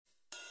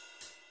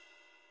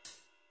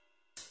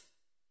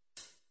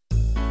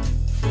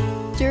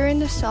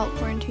the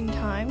self-quarantine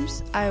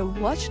times, I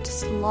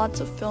watched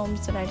lots of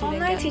films that I didn't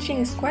Online teaching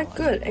is quite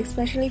good,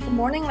 especially for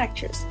morning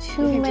lectures.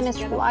 2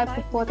 minutes right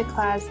before the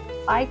class,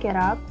 I get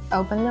up,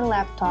 open the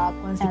laptop,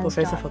 Once the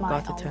professor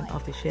forgot to turn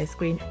off the share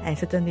screen and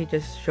suddenly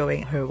just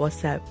showing her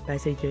WhatsApp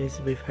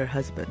messages with her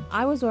husband.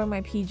 I was wearing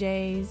my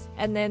PJs,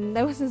 and then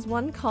there was this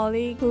one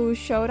colleague who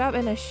showed up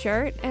in a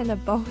shirt and a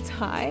bow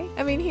tie.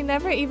 I mean, he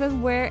never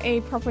even wear a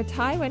proper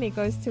tie when he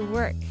goes to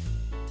work.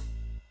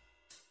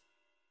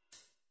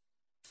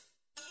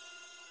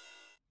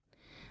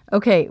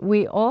 Okay,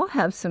 we all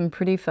have some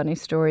pretty funny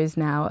stories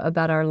now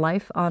about our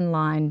life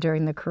online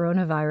during the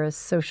coronavirus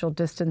social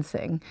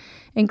distancing,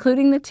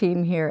 including the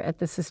team here at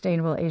the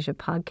Sustainable Asia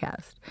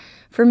podcast.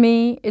 For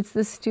me, it's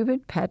the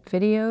stupid pet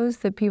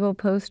videos that people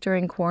post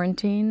during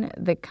quarantine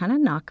that kind of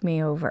knock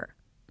me over.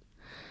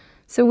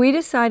 So we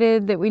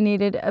decided that we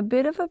needed a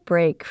bit of a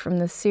break from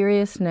the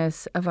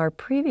seriousness of our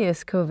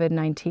previous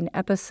COVID-19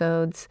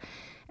 episodes,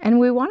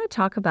 and we want to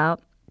talk about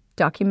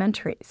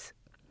documentaries.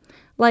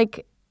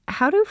 Like,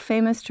 how do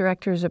famous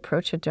directors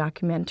approach a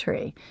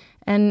documentary?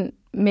 And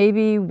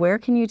maybe where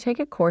can you take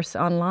a course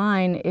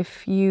online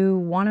if you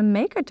want to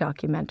make a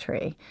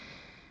documentary?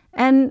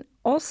 And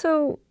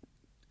also,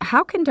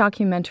 how can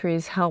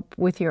documentaries help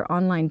with your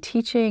online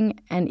teaching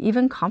and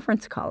even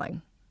conference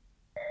calling?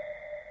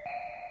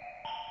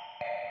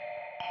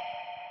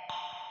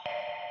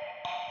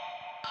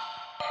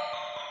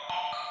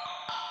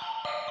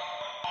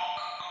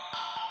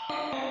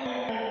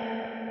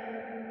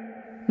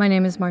 My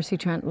name is Marcy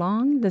Trent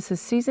Long. This is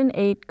Season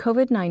 8,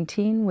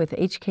 COVID-19 with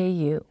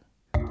HKU.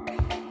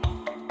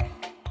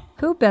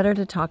 Who better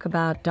to talk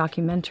about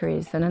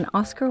documentaries than an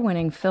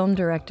Oscar-winning film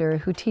director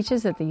who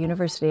teaches at the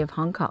University of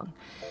Hong Kong?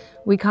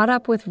 We caught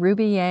up with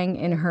Ruby Yang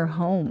in her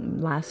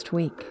home last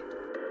week.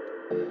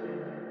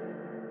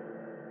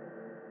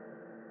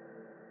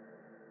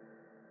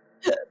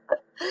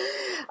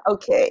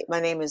 Okay,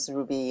 my name is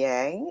Ruby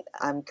Yang.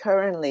 I'm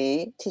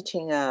currently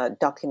teaching a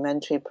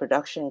documentary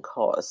production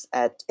course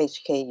at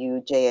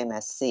HKU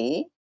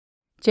JMSC.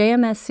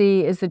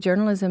 JMSC is the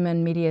Journalism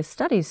and Media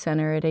Studies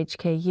Center at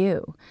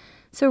HKU.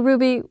 So,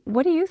 Ruby,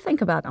 what do you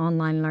think about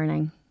online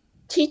learning?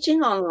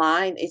 Teaching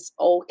online is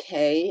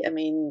okay. I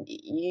mean,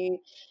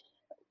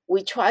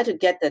 we try to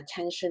get the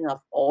attention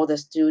of all the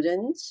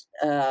students,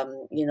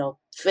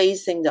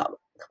 facing the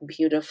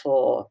computer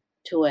for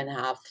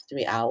 2.5,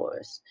 3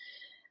 hours.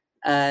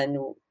 And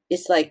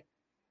it's like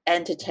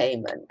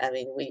entertainment. I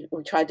mean, we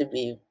try to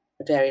be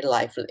very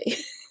lively.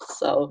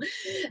 So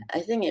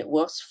I think it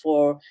works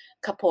for a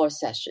couple of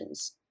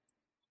sessions.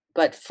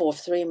 But for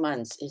 3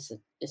 months is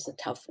a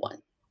tough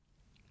one.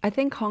 I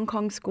think Hong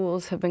Kong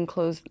schools have been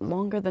closed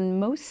longer than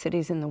most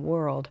cities in the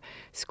world.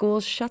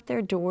 Schools shut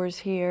their doors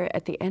here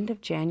at the end of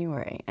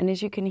January. And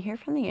as you can hear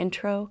from the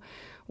intro,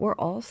 we're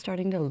all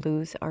starting to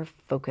lose our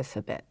focus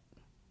a bit.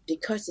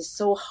 Because it's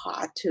so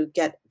hard to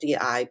get the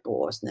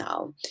eyeballs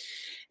now.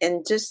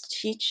 And just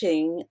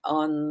teaching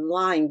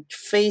online,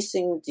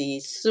 facing the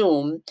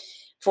Zoom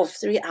for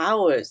 3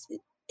 hours,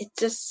 it's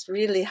just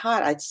really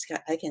hard.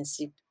 I can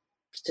see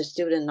the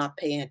student not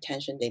paying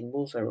attention, they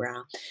move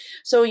around.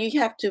 So you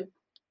have to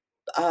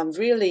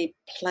really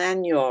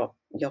plan your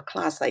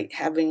class, like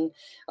having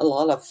a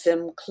lot of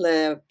film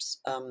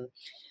clips,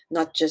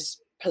 not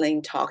just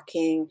plain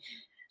talking,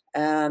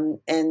 and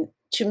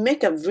to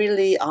make a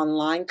really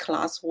online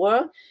class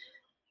work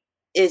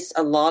is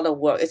a lot of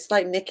work. It's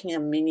like making a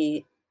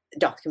mini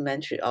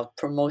documentary or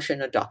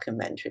promotional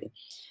documentary.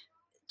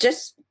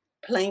 Just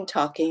plain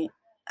talking,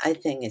 I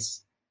think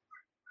is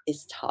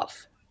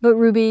tough. But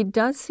Ruby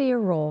does see a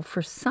role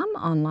for some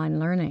online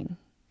learning.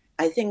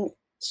 I think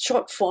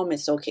short form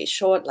is okay.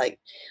 Short, like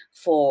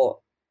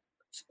for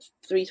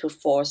 3 to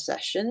 4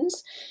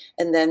 sessions,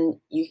 and then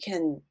you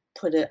can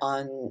put it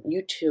on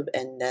YouTube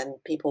and then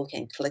people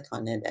can click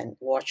on it and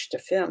watch the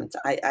films.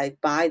 I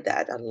buy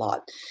that a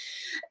lot.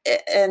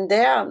 And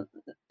there are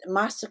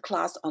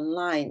masterclass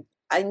online.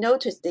 I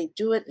noticed they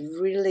do it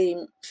really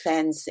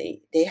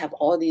fancy. They have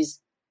all these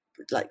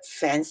like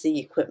fancy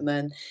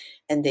equipment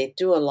and they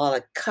do a lot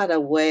of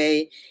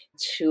cutaway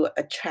to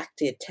attract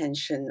the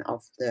attention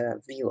of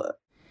the viewer.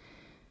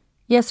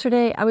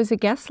 Yesterday, I was a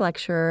guest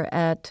lecturer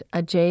at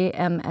a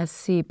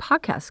JMSC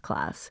podcast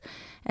class,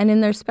 and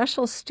in their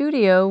special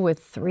studio with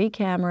 3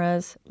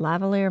 cameras,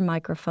 lavalier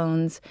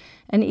microphones,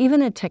 and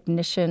even a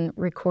technician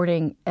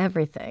recording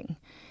everything.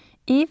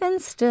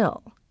 Even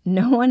still,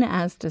 no one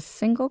asked a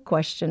single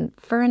question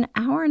for an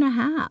hour and a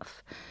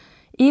half.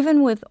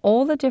 Even with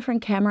all the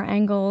different camera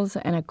angles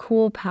and a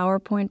cool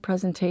PowerPoint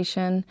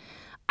presentation,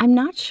 I'm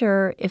not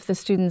sure if the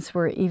students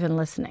were even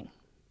listening.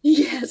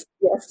 Yes,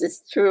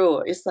 it's true.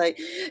 It's like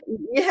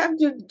you have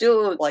to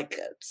do like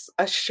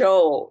a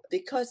show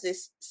because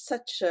it's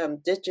such a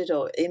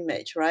digital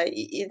image, right?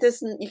 It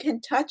doesn't, you can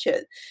touch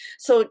it.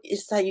 So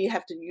it's like you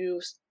have to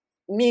use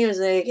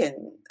music and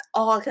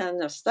all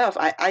kind of stuff.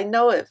 I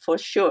know it for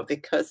sure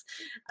because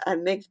I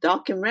make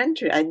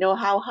documentary. I know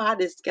how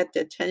hard it is to get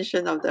the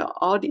attention of the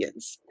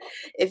audience.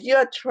 If you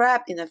are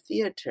trapped in a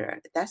theater,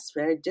 that's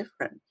very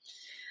different.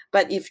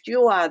 But if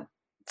you are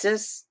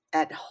just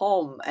at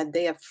home and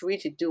they are free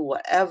to do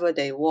whatever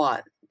they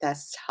want.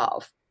 That's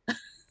tough.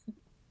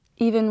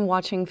 Even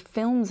watching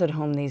films at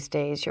home these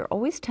days, you're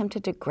always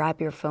tempted to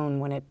grab your phone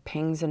when it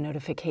pings a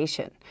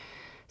notification.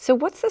 So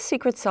what's the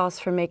secret sauce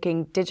for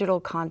making digital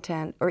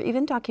content or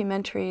even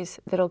documentaries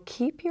that'll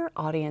keep your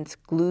audience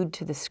glued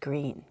to the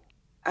screen?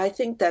 I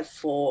think that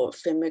for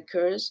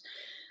filmmakers,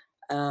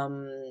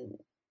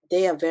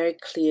 they are very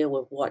clear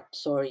with what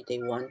story they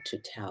want to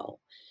tell.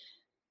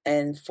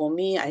 And for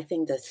me, I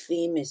think the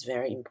theme is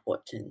very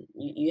important.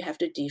 You have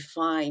to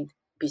define,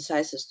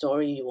 besides the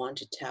story you want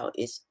to tell,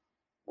 is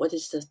what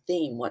is the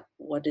theme?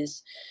 What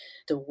is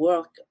the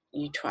work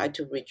you try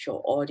to reach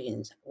your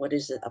audience? What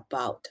is it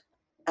about?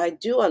 I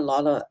do a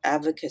lot of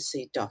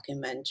advocacy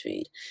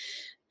documentary,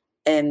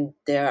 and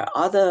there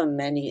are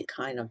many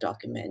kind of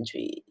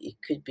documentary. It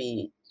could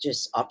be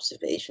just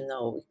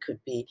observational. It could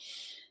be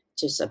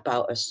just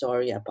about a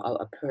story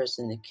about a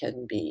person. It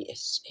can be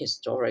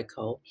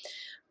historical.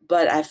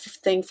 But I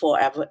think for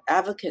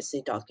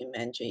advocacy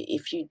documentary,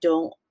 if you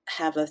don't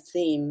have a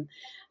theme,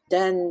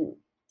 then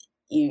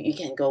you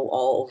can go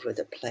all over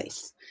the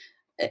place.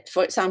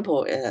 For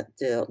example, the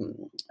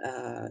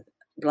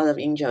Blood of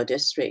Angel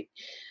District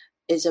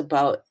is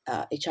about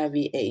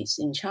HIV/AIDS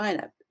in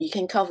China. You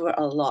can cover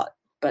a lot,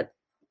 but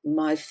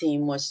my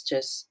theme was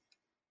just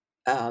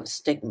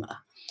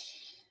stigma.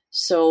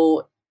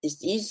 So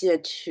it's easier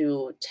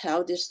to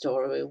tell this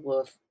story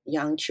with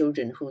young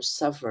children who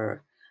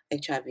suffer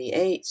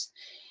HIV/AIDS,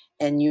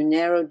 and you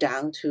narrow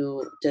down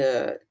to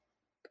the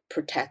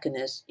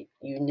protagonist,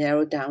 you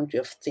narrow down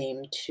your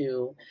theme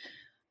to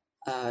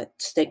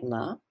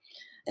stigma,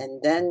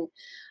 and then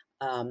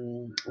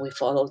we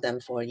follow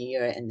them for a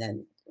year, and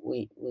then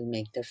we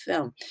make the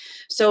film.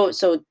 So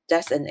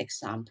that's an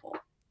example.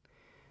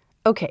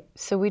 Okay,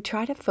 so we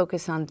try to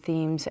focus on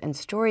themes and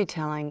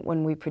storytelling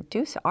when we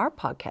produce our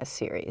podcast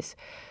series.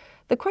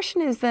 The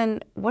question is then,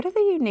 what are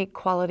the unique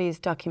qualities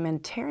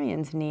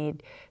documentarians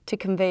need to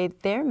convey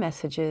their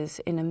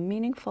messages in a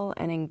meaningful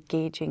and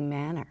engaging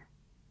manner?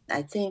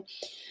 I think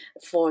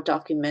for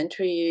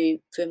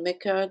documentary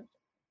filmmaker,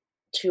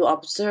 to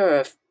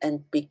observe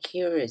and be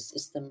curious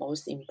is the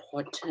most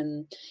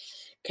important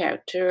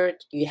character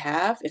you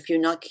have. If you're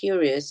not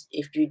curious,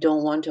 if you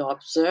don't want to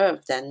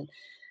observe, then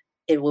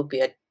it will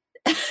be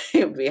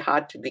it will be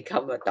hard to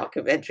become a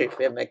documentary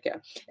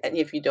filmmaker, and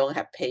if you don't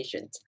have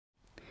patience.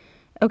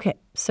 Okay,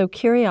 so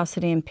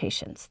curiosity and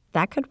patience,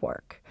 that could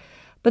work.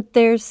 But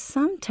there's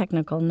some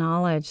technical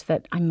knowledge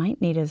that I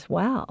might need as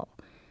well.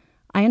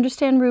 I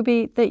understand,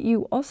 Ruby, that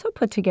you also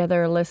put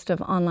together a list of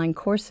online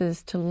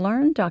courses to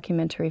learn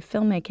documentary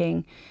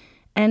filmmaking,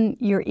 and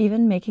you're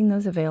even making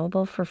those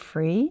available for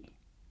free?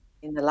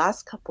 In the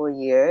last couple of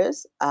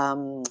years,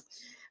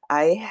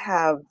 I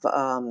have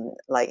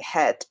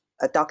had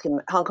a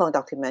Hong Kong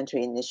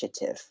documentary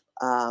initiative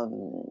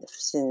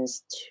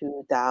since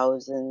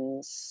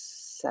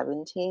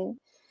 2017.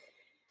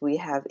 We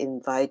have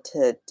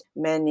invited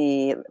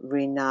many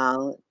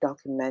renowned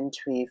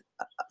documentary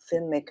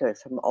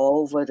filmmakers from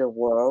all over the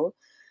world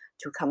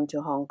to come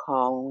to Hong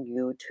Kong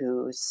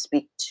to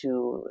speak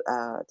to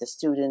the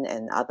student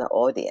and other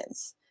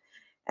audience.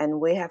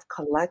 And we have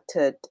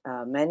collected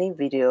many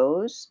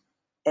videos,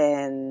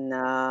 and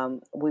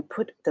we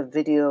put the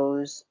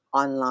videos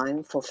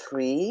online for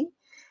free.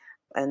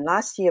 And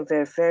last year,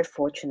 very, very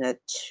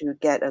fortunate to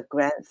get a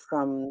grant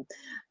from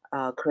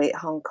Create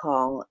Hong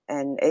Kong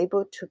and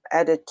able to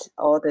edit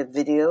all the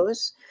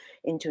videos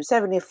into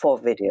 74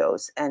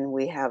 videos. And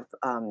we have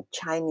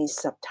Chinese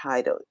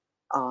subtitles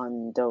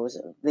on those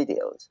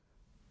videos.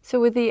 So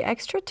with the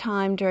extra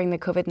time during the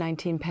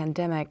COVID-19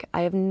 pandemic,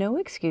 I have no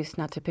excuse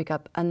not to pick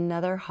up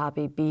another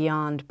hobby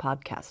beyond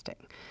podcasting,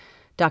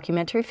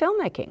 documentary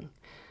filmmaking.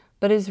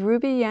 But as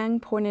Ruby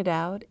Yang pointed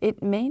out,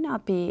 it may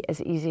not be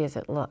as easy as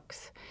it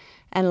looks.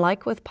 And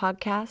like with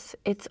podcasts,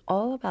 it's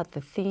all about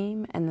the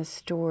theme and the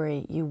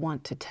story you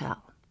want to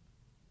tell.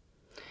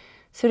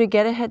 So to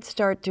get a head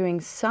start doing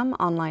some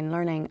online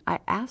learning, I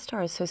asked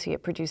our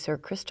associate producer,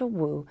 Crystal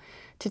Wu,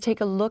 to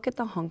take a look at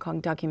the Hong Kong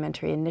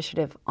Documentary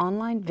Initiative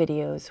online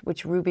videos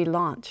which Ruby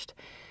launched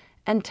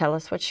and tell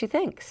us what she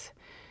thinks.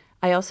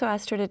 I also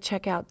asked her to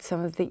check out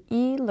some of the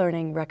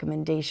e-learning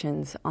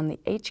recommendations on the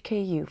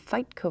HKU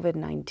Fight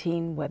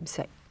COVID-19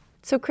 website.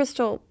 So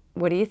Crystal,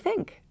 what do you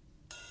think?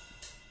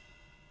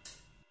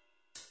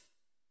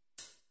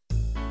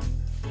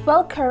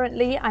 Well,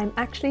 currently I'm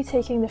actually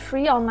taking the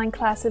free online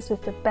classes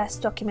with the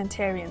best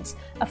documentarians,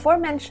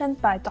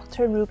 aforementioned by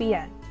Dr. Ruby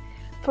Yang.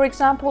 For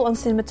example, on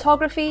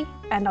cinematography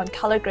and on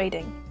color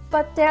grading.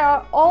 But there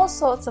are all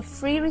sorts of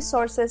free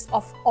resources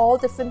of all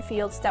different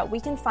fields that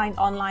we can find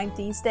online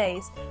these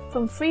days,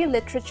 from free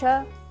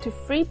literature to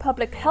free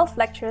public health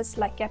lectures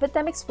like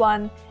Epidemics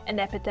 1 and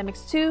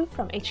Epidemics 2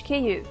 from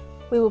HKU.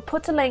 We will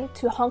put a link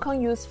to Hong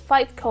Kong U's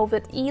Fight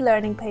COVID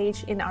e-learning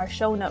page in our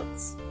show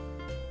notes.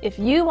 If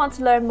you want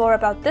to learn more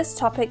about this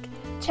topic,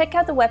 check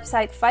out the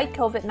website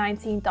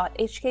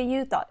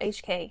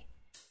fightcovid19.hku.hk.